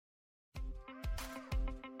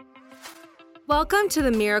Welcome to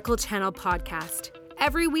the Miracle Channel podcast.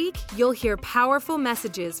 Every week, you'll hear powerful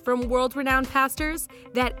messages from world-renowned pastors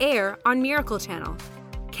that air on Miracle Channel,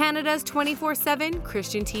 Canada's 24/7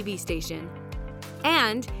 Christian TV station.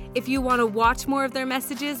 And if you want to watch more of their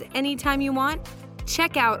messages anytime you want,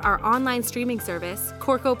 check out our online streaming service,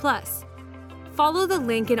 Corco Plus. Follow the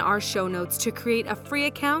link in our show notes to create a free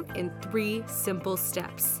account in 3 simple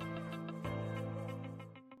steps.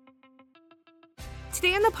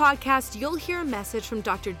 Today on the podcast, you'll hear a message from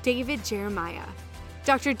Dr. David Jeremiah.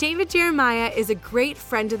 Dr. David Jeremiah is a great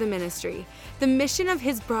friend of the ministry. The mission of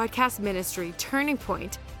his broadcast ministry, Turning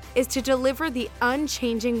Point, is to deliver the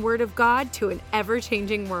unchanging Word of God to an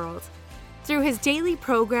ever-changing world. Through his daily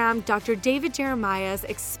program, Dr. David Jeremiah's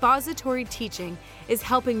expository teaching is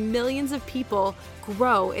helping millions of people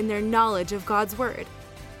grow in their knowledge of God's Word.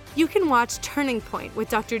 You can watch Turning Point with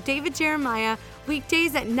Dr. David Jeremiah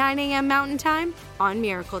weekdays at 9 a.m. Mountain Time on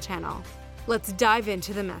Miracle Channel. Let's dive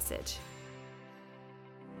into the message.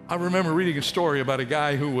 I remember reading a story about a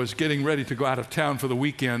guy who was getting ready to go out of town for the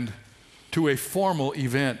weekend to a formal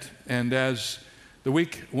event. And as the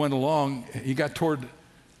week went along, he got toward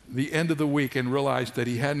the end of the week and realized that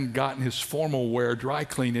he hadn't gotten his formal wear dry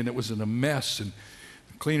cleaned, and it was in a mess. And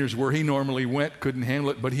cleaners where he normally went couldn't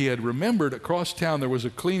handle it, but he had remembered across town there was a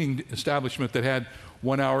cleaning establishment that had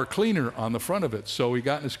 1-hour cleaner on the front of it. So he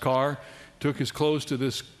got in his car, took his clothes to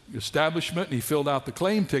this establishment, and he filled out the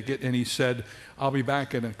claim ticket, and he said, "I'll be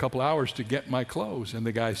back in a couple hours to get my clothes." And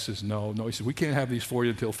the guy says, no. He said, "We can't have these for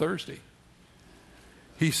you until Thursday."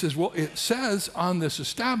 He says, "Well, it says on this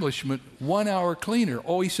establishment, 1-hour cleaner."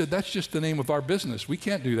 "Oh," he said, "that's just the name of our business. We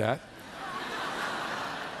can't do that."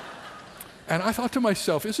 And I thought to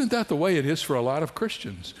myself, isn't that the way it is for a lot of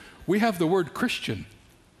Christians? We have the word Christian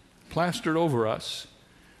plastered over us,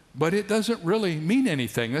 but it doesn't really mean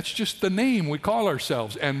anything. That's just the name we call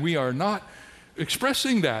ourselves, and we are not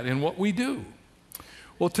expressing that in what we do.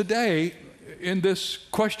 Well, today, in this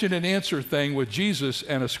question and answer thing with Jesus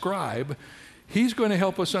and a scribe, he's going to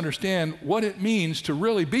help us understand what it means to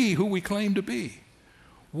really be who we claim to be.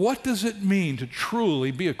 What does it mean to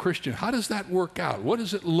truly be a Christian? How does that work out? What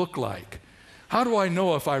does it look like? How do I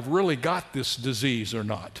know if I've really got this disease or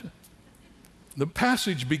not? The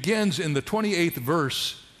passage begins in the 28th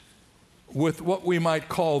verse with what we might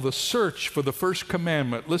call the search for the first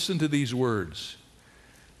commandment. Listen to these words.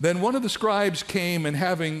 "Then one of the scribes came, and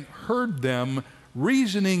having heard them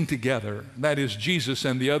reasoning together," that is Jesus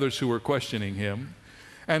and the others who were questioning him,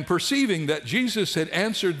 "and perceiving that Jesus had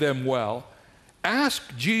answered them well,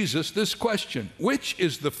 asked Jesus this question, 'Which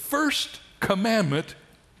is the first commandment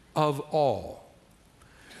of all?'"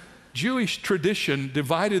 Jewish tradition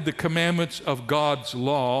divided the commandments of God's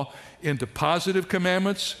law into positive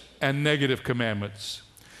commandments and negative commandments.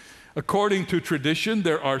 According to tradition,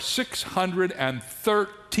 there are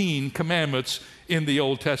 613 commandments in the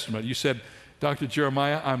Old Testament. You said, "Dr.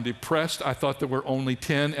 Jeremiah, I'm depressed. I thought there were only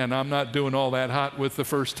 10, and I'm not doing all that hot with the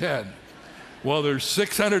first 10. Well, there's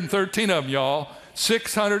 613 of them, y'all.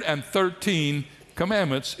 613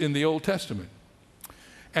 commandments in the Old Testament.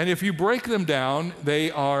 And if you break them down, they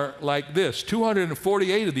are like this.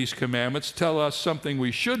 248 of these commandments tell us something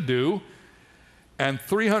we should do, and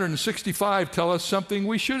 365 tell us something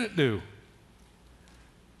we shouldn't do.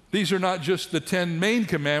 These are not just the 10 main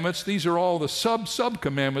commandments. These are all the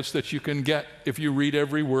sub-commandments that you can get if you read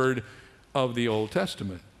every word of the Old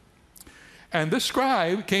Testament. And this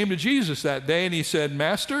scribe came to Jesus that day, and he said,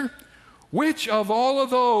 "Master, which of all of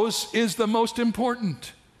those is the most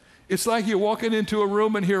important?" It's like you're walking into a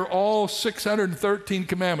room and hear all 613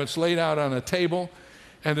 commandments laid out on a table,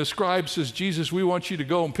 and the scribe says, "Jesus, we want you to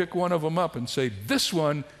go and pick one of them up and say, this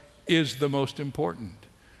one is the most important.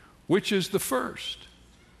 Which is the first?"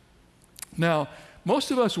 Now, most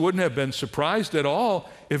of us wouldn't have been surprised at all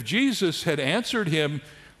if Jesus had answered him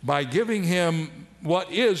by giving him what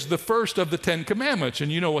is the first of the 10 commandments.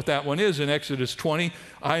 And you know what that one is in Exodus 20.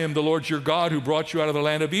 "I am the Lord your God who brought you out of the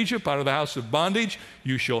land of Egypt, out of the house of bondage.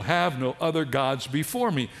 You shall have no other gods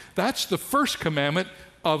before me." That's the first commandment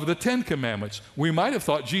of the 10 commandments. We might have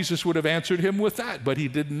thought Jesus would have answered him with that, but he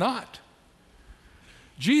did not.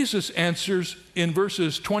 Jesus answers in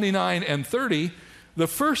verses 29 and 30, "The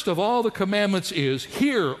first of all the commandments is,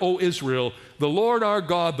 'Hear, O Israel, the Lord our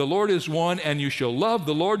God, the Lord is one, and you shall love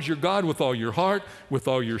the Lord your God with all your heart, with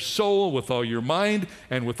all your soul, with all your mind,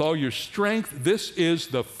 and with all your strength. This is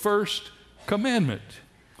the first commandment.'"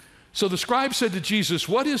 So the scribe said to Jesus,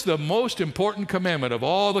 "What is the most important commandment of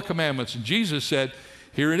all the commandments?" And Jesus said,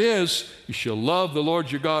 "Here it is. You shall love the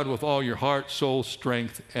Lord your God with all your heart, soul,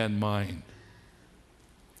 strength, and mind."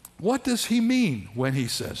 What does he mean when he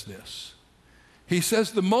says this? He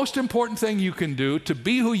says the most important thing you can do to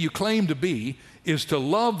be who you claim to be is to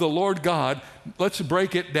love the Lord God. Let's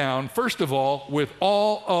break it down. First of all, with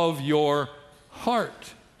all of your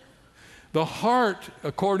heart. The heart,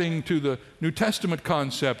 according to the New Testament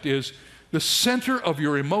concept, is the center of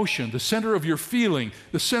your emotion, the center of your feeling,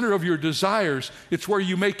 the center of your desires. It's where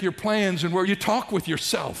you make your plans and where you talk with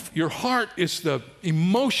yourself. Your heart is the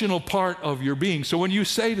emotional part of your being. So when you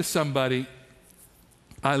say to somebody,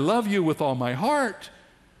 I love you with all my heart,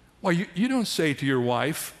 well, you don't say to your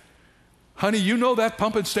wife, honey, you know that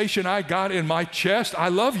pumping station I got in my chest? I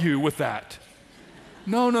love you with that.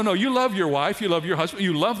 No. You love your wife, you love your husband,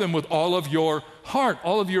 you love them with all of your heart,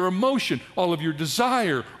 all of your emotion, all of your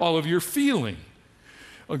desire, all of your feeling.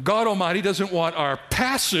 God Almighty doesn't want our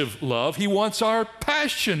passive love, He wants our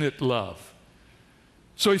passionate love.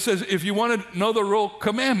 So He says, if you want to know the real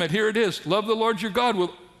commandment, here it is. Love the Lord your God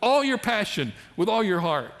with all your passion, with all your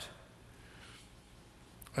heart.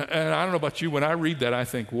 And I don't know about you, when I read that, I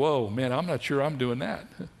think, whoa, man, I'm not sure I'm doing that.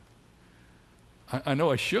 I know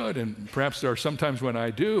I should, and perhaps there are some times when I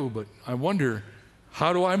do, but I wonder,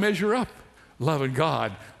 how do I measure up loving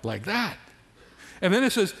God like that? And then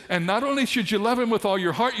it says, and not only should you love Him with all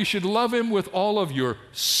your heart, you should love Him with all of your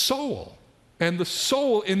soul. And the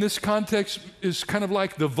soul in this context is kind of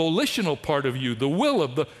like the volitional part of you, the will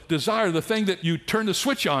of the desire, the thing that you turn the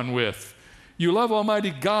switch on with. You love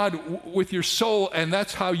Almighty God with your soul, and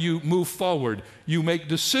that's how you move forward. You make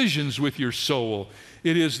decisions with your soul.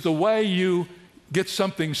 It is the way you get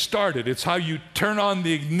something started. It's how you turn on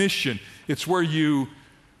the ignition. It's where you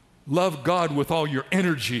love God with all your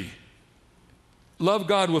energy. Love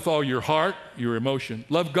God with all your heart, your emotion.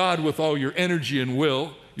 Love God with all your energy and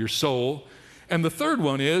will, your soul. And the third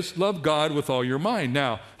one is love God with all your mind.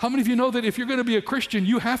 Now, how many of you know that if you're going to be a Christian,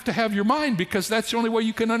 you have to have your mind, because that's the only way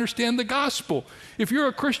you can understand the gospel. If you're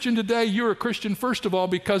a Christian today, you're a Christian first of all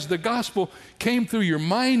because the gospel came through your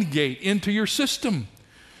mind gate into your system.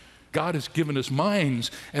 God has given us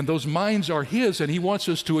minds, and those minds are His, and He wants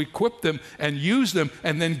us to equip them and use them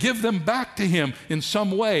and then give them back to Him in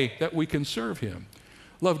some way that we can serve Him.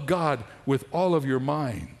 Love God with all of your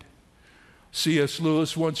mind. C.S.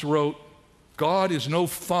 Lewis once wrote, God is no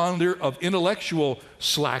fonder of intellectual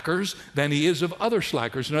slackers than He is of other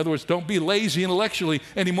slackers. In other words, don't be lazy intellectually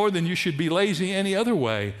any more than you should be lazy any other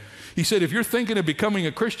way. He said, if you're thinking of becoming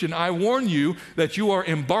a Christian, I warn you that you are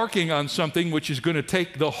embarking on something which is going to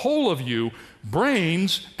take the whole of you,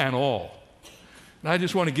 brains and all. And I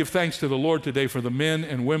just want to give thanks to the Lord today for the men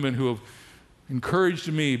and women who have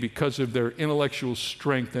encouraged me because of their intellectual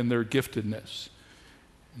strength and their giftedness.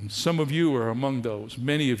 And some of you are among those,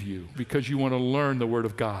 many of you, because you want to learn the Word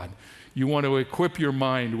of God. You want to equip your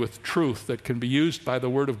mind with truth that can be used by the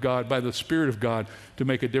Word of God, by the Spirit of God, to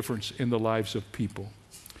make a difference in the lives of people.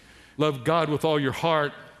 Love God with all your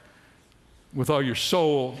heart, with all your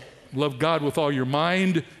soul. Love God with all your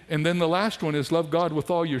mind. And then the last one is love God with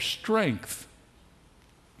all your strength.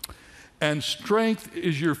 And strength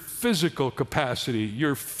is your physical capacity,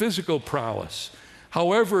 your physical prowess.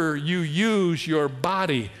 However you use your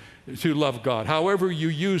body to love God, however you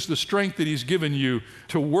use the strength that He's given you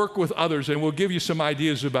to work with others, and we'll give you some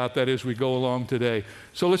ideas about that as we go along today.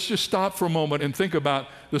 So let's just stop for a moment and think about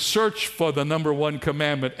the search for the number one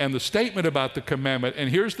commandment and the statement about the commandment. And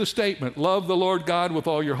here's the statement: love the Lord God with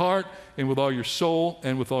all your heart and with all your soul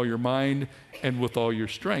and with all your mind and with all your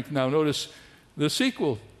strength. Now notice the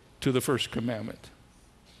sequel to the first commandment.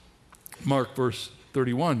 Mark verse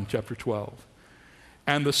 31, chapter 12.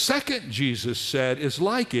 And the second, Jesus said, is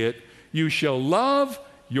like it: you shall love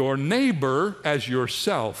your neighbor as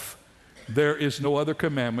yourself. There is no other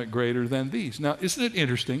commandment greater than these. Now, isn't it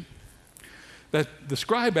interesting that the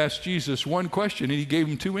scribe asked Jesus one question and He gave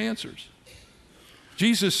him two answers?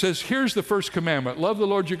 Jesus says, here's the first commandment: love the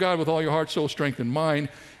Lord your God with all your heart, soul, strength, and mind.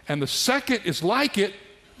 And the second is like it: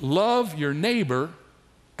 love your neighbor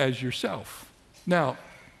as yourself. Now,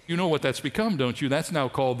 you know what that's become, don't you? That's now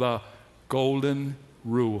called the golden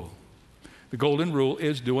rule. The golden rule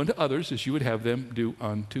is do unto others as you would have them do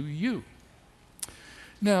unto you.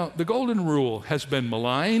 Now, the golden rule has been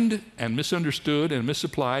maligned and misunderstood and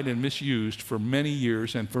misapplied and misused for many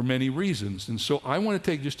years and for many reasons. And so I want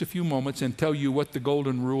to take just a few moments and tell you what the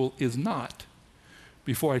golden rule is not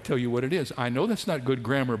before I tell you what it is. I know that's not good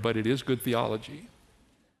grammar, but it is good theology.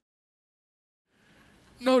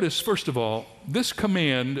 Notice, first of all, this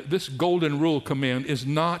command, this golden rule command, is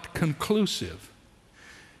not conclusive.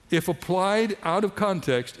 If applied out of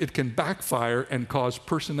context, it can backfire and cause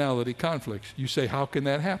personality conflicts. You say, how can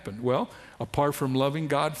that happen? Well, apart from loving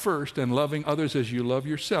God first and loving others as you love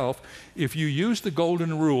yourself, if you use the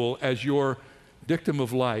golden rule as your dictum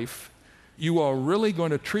of life, you are really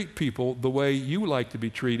going to treat people the way you like to be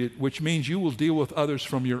treated, which means you will deal with others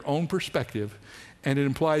from your own perspective, and it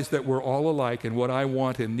implies that we're all alike, and what I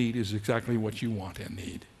want and need is exactly what you want and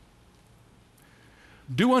need.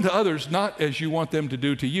 Do unto others not as you want them to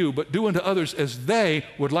do to you, but do unto others as they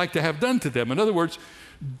would like to have done to them. In other words,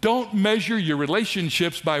 don't measure your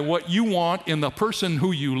relationships by what you want in the person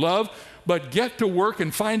who you love, but get to work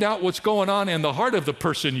and find out what's going on in the heart of the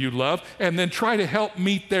person you love and then try to help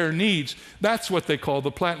meet their needs. That's what they call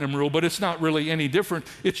the platinum rule, but it's not really any different.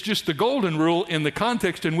 It's just the golden rule in the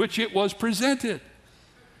context in which it was presented.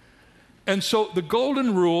 And so the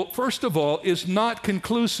golden rule, first of all, is not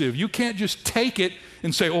conclusive. You can't just take it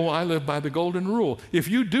and say, oh, I live by the golden rule. If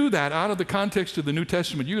you do that out of the context of the New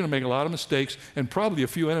Testament, you're going to make a lot of mistakes and probably a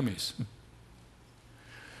few enemies.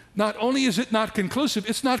 Not only is it not conclusive,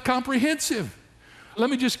 it's not comprehensive. Let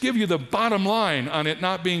me just give you the bottom line on it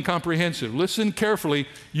not being comprehensive. Listen carefully.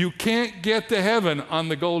 You can't get to heaven on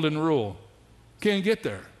the golden rule. Can't get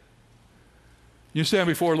there. You stand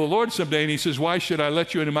before the Lord someday and he says, why should I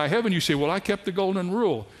let you into my heaven? You say, well, I kept the golden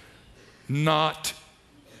rule. Not.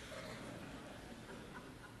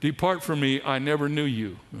 Depart from me, I never knew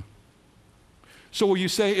you. So will you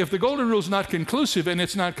say, if the golden rule is not conclusive and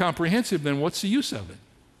it's not comprehensive, then what's the use of it?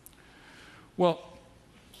 Well,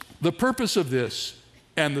 the purpose of this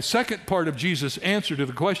and the second part of Jesus' answer to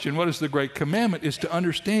the question, what is the great commandment, is to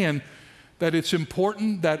understand that it's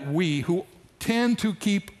important that we who tend to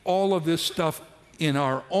keep all of this stuff in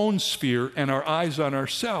our own sphere and our eyes on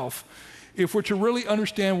ourselves, if we're to really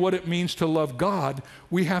understand what it means to love God,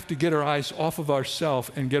 we have to get our eyes off of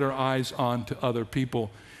ourselves and get our eyes on to other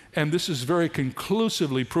people. And this is very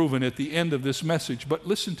conclusively proven at the end of this message. But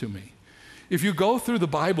listen to me. If you go through the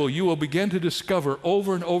Bible, you will begin to discover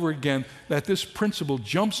over and over again that this principle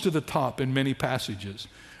jumps to the top in many passages.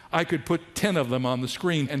 I could put 10 of them on the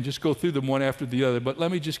screen and just go through them one after the other, but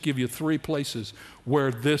let me just give you 3 places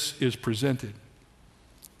where this is presented.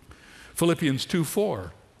 Philippians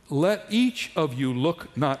 2:4, let each of you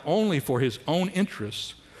look not only for his own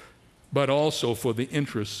interests, but also for the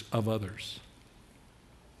interests of others.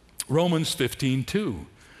 Romans 15:2,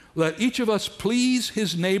 let each of us please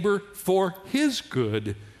his neighbor for his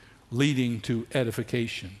good, leading to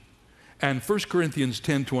edification. And 1 Corinthians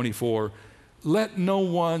 10:24, let no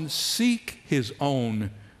one seek his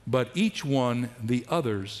own, but each one the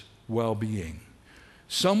other's well-being.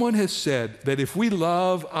 Someone has said that if we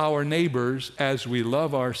love our neighbors as we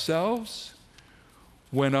love ourselves,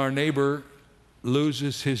 when our neighbor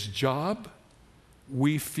loses his job,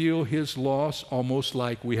 we feel his loss almost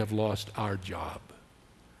like we have lost our job.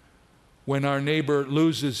 When our neighbor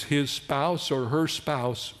loses his spouse or her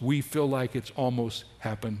spouse, we feel like it's almost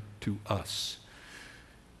happened to us.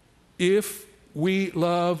 If we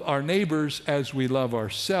love our neighbors as we love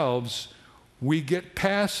ourselves, we get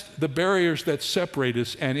past the barriers that separate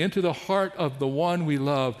us and into the heart of the one we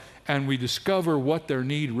love, and we discover what their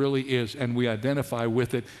need really is, and we identify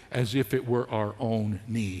with it as if it were our own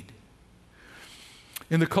need.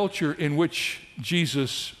 In the culture in which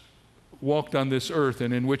Jesus walked on this earth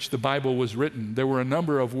and in which the Bible was written, there were a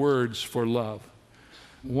number of words for love.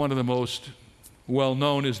 One of the most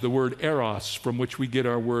well-known is the word eros, from which we get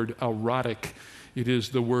our word erotic. It is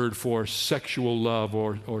the word for sexual love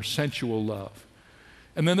or sensual love.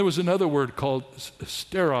 And then there was another word called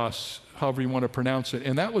steros, however you want to pronounce it,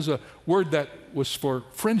 and that was a word that was for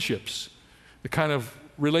friendships, the kind of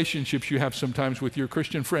relationships you have sometimes with your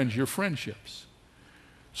Christian friends, your friendships.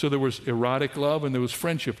 So there was erotic love and there was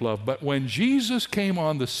friendship love. But when Jesus came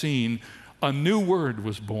on the scene, a new word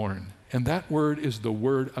was born, and that word is the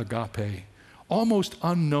word agape, almost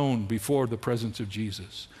unknown before the presence of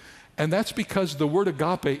Jesus. And that's because the word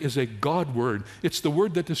agape is a God word. It's the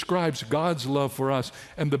word that describes God's love for us.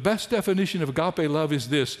 And the best definition of agape love is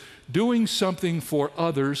this: doing something for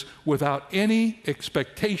others without any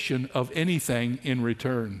expectation of anything in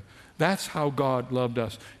return. That's how God loved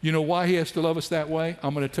us. You know why he has to love us that way?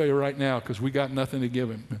 I'm going to tell you right now, because we got nothing to give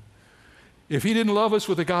him. If he didn't love us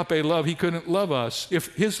with agape love, he couldn't love us.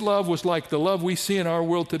 If his love was like the love we see in our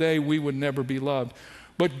world today, we would never be loved.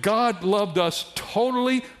 But God loved us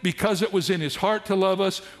totally because it was in his heart to love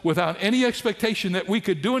us without any expectation that we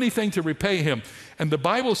could do anything to repay him. And the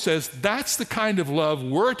Bible says that's the kind of love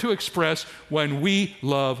we're to express when we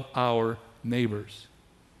love our neighbors.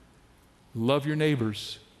 Love your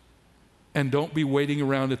neighbors, and don't be waiting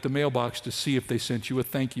around at the mailbox to see if they sent you a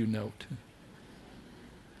thank you note.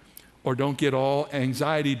 Or don't get all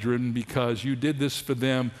anxiety driven because you did this for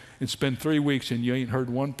them and spend 3 weeks and you ain't heard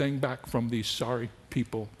one thing back from these sorry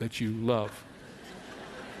people that you love.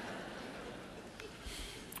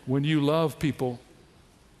 When you love people,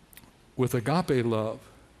 with agape love.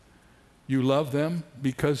 You love them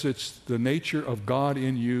because it's the nature of God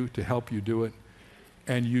in you to help you do it,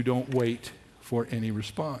 and you don't wait for any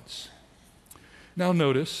response. Now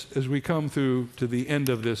notice, as we come through to the end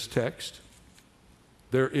of this text,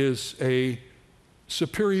 there is a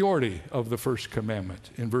superiority of the first commandment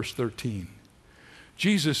in verse 13.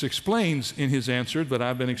 Jesus explains in his answer that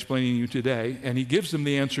I've been explaining to you today, and he gives them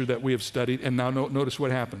the answer that we have studied, and now notice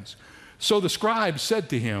what happens. So the scribe said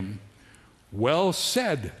to him, "Well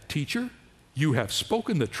said, teacher. You have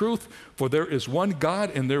spoken the truth, for there is one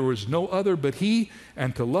God and there is no other but he,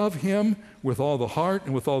 and to love him with all the heart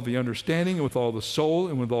and with all the understanding and with all the soul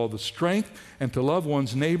and with all the strength, and to love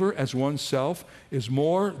one's neighbor as oneself is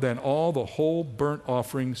more than all the whole burnt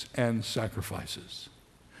offerings and sacrifices."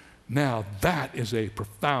 Now that is a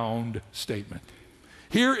profound statement.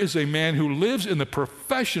 Here is a man who lives in the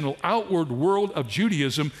professional outward world of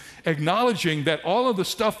Judaism, acknowledging that all of the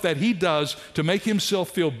stuff that he does to make himself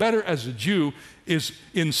feel better as a Jew is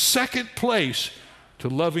in second place to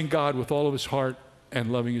loving God with all of his heart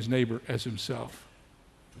and loving his neighbor as himself.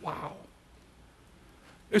 Wow.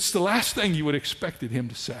 It's the last thing you would have expected him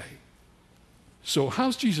to say. So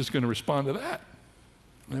how's Jesus going to respond to that?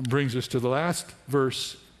 That brings us to the last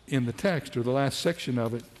verse in the text, or the last section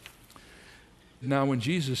of it. Now when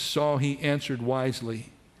Jesus saw he answered wisely,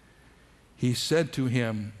 he said to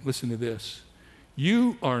him, listen to this,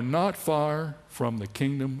 "You are not far from the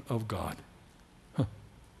kingdom of God." Huh.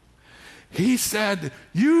 He said,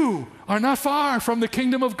 "You are not far from the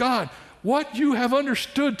kingdom of God." What you have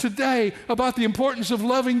understood today about the importance of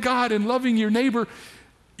loving God and loving your neighbor,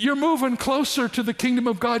 you're moving closer to the kingdom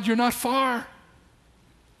of God. You're not far.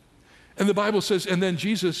 And the Bible says, and then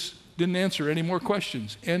Jesus didn't answer any more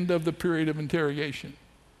questions. End of the period of interrogation.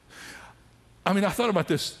 I mean, I thought about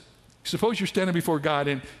this. Suppose you're standing before God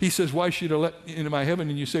and he says, "Why should I let into my heaven?"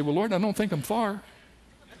 And you say, "Well, Lord, I don't think I'm far.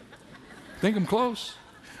 I think I'm close."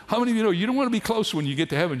 How many of you know you don't want to be close when you get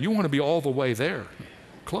to heaven? You want to be all the way there.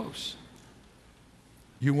 Close.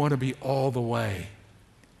 You want to be all the way.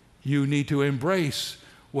 You need to embrace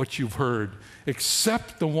what you've heard.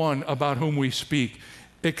 Accept the one about whom we speak.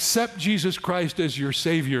 Accept Jesus Christ as your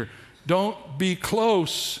Savior. Don't be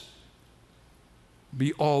close.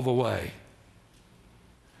 Be all the way.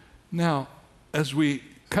 Now, as we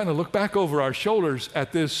kind of look back over our shoulders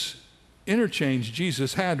at this interchange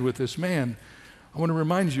Jesus had with this man, I want to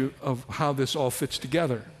remind you of how this all fits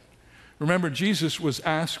together. Remember, Jesus was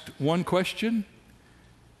asked one question,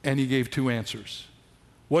 and he gave two answers.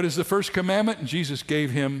 What is the first commandment? And Jesus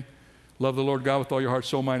gave him, love the Lord God with all your heart,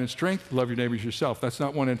 soul, mind, and strength. Love your neighbor as yourself. That's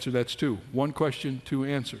not one answer, that's two. One question, two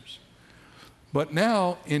answers. But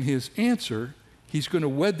now, in his answer, he's going to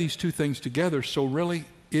wed these two things together, so really,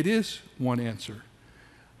 it is one answer.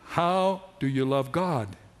 How do you love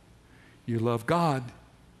God? You love God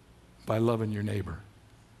by loving your neighbor.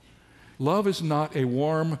 Love is not a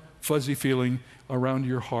warm, fuzzy feeling around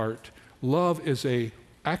your heart. Love is an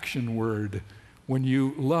action word. When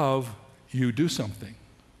you love, you do something.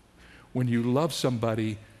 When you love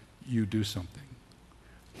somebody, you do something.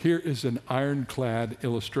 Here is an ironclad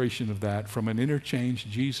illustration of that from an interchange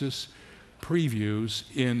Jesus previews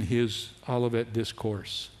in his Olivet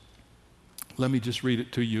Discourse. Let me just read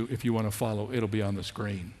it to you if you want to follow. It'll be on the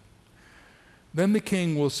screen. "Then the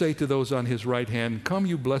king will say to those on his right hand, 'Come,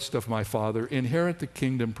 you blessed of my Father, inherit the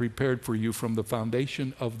kingdom prepared for you from the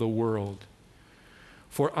foundation of the world.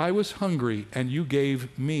 For I was hungry, and you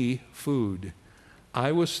gave me food.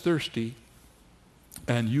 I was thirsty,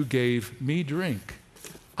 and you gave me drink.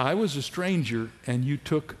 I was a stranger, and you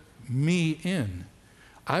took me in.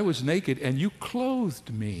 I was naked, and you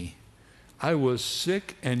clothed me. I was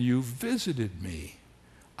sick, and you visited me.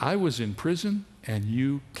 I was in prison, and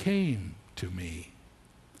you came to me.'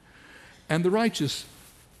 And the righteous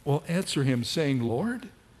will answer him, saying, 'Lord,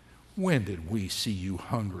 when did we see you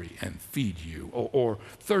hungry and feed you, or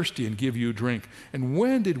thirsty and give you drink? And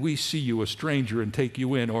when did we see you a stranger and take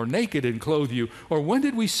you in, or naked and clothe you? Or when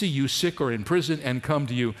did we see you sick or in prison and come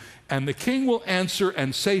to you?' And the king will answer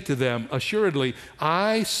and say to them, 'Assuredly,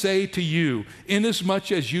 I say to you, inasmuch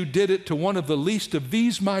as you did it to one of the least of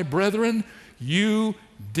these my brethren, you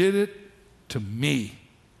did it to me.'"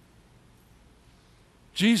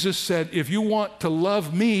 Jesus said, if you want to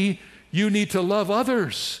love me, you need to love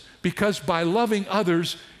others. Because by loving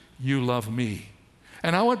others, you love me.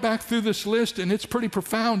 And I went back through this list, and it's pretty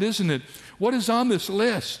profound, isn't it? What is on this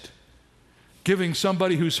list? Giving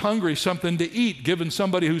somebody who's hungry something to eat, giving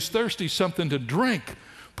somebody who's thirsty something to drink,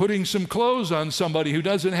 putting some clothes on somebody who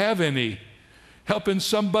doesn't have any, helping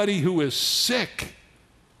somebody who is sick.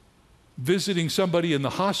 visiting somebody in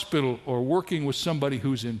the hospital, or working with somebody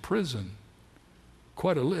who's in prison.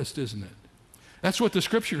 Quite a list, isn't it? That's what the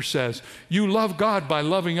scripture says. You love God by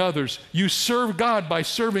loving others. You serve God by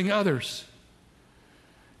serving others.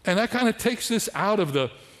 And that kind of takes this out of the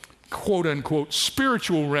quote unquote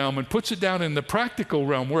spiritual realm and puts it down in the practical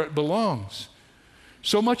realm where it belongs.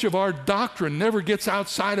 So much of our doctrine never gets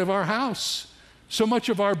outside of our house. So much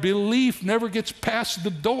of our belief never gets past the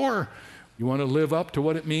door. You want to live up to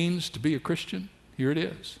what it means to be a Christian? Here it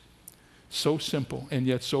is. So simple and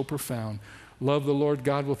yet so profound. Love the Lord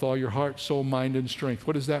God with all your heart, soul, mind, and strength.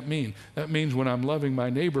 What does that mean? That means when I'm loving my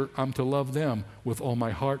neighbor, I'm to love them with all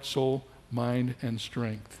my heart, soul, mind, and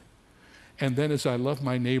strength. And then as I love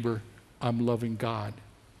my neighbor, I'm loving God.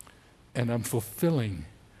 And I'm fulfilling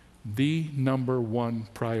the number one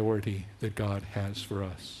priority that God has for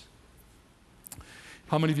us.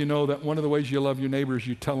 How many of you know that one of the ways you love your neighbor is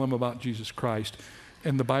you tell them about Jesus Christ?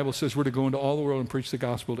 And the Bible says we're to go into all the world and preach the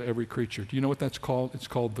gospel to every creature. Do you know what that's called? It's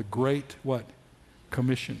called the Great what?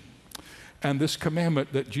 Commission. And this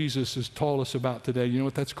commandment that Jesus has told us about today, you know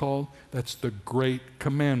what that's called? That's the Great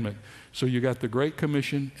Commandment. So you got the Great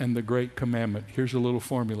Commission and the Great Commandment. Here's a little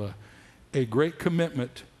formula. A great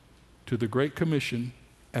commitment to the Great Commission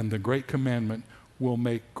and the Great Commandment will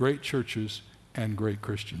make great churches and great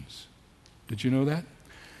Christians. Did you know that?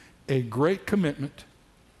 A great commitment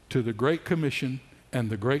to the Great Commission and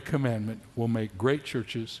the Great Commandment will make great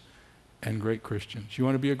churches and great Christians. You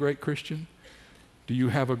want to be a great Christian? Do you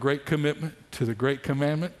have a great commitment to the Great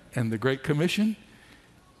Commandment and the Great Commission?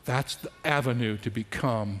 That's the avenue to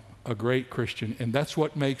become a great Christian, and that's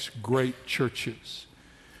what makes great churches.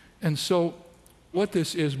 And so what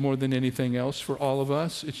this is more than anything else for all of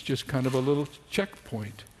us, it's just kind of a little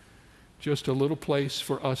checkpoint, just a little place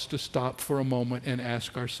for us to stop for a moment and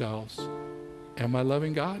ask ourselves, am I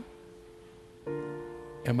loving God?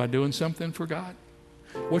 Am I doing something for God?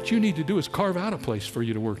 What you need to do is carve out a place for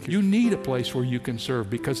you to work. You need a place where you can serve,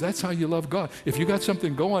 because that's how you love God. If you got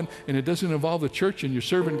something going and it doesn't involve the church and you're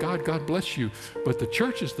serving God, God bless you. But the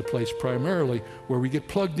church is the place primarily where we get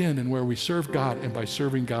plugged in and where we serve God, and by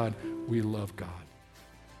serving God, we love God.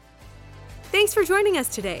 Thanks for joining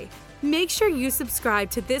us today. Make sure you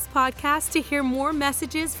subscribe to this podcast to hear more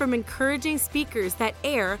messages from encouraging speakers that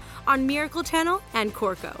air on Miracle Channel and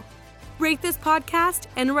Corco. Rate this podcast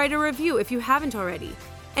and write a review if you haven't already.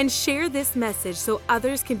 And share this message so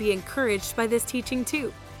others can be encouraged by this teaching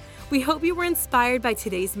too. We hope you were inspired by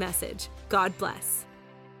today's message. God bless.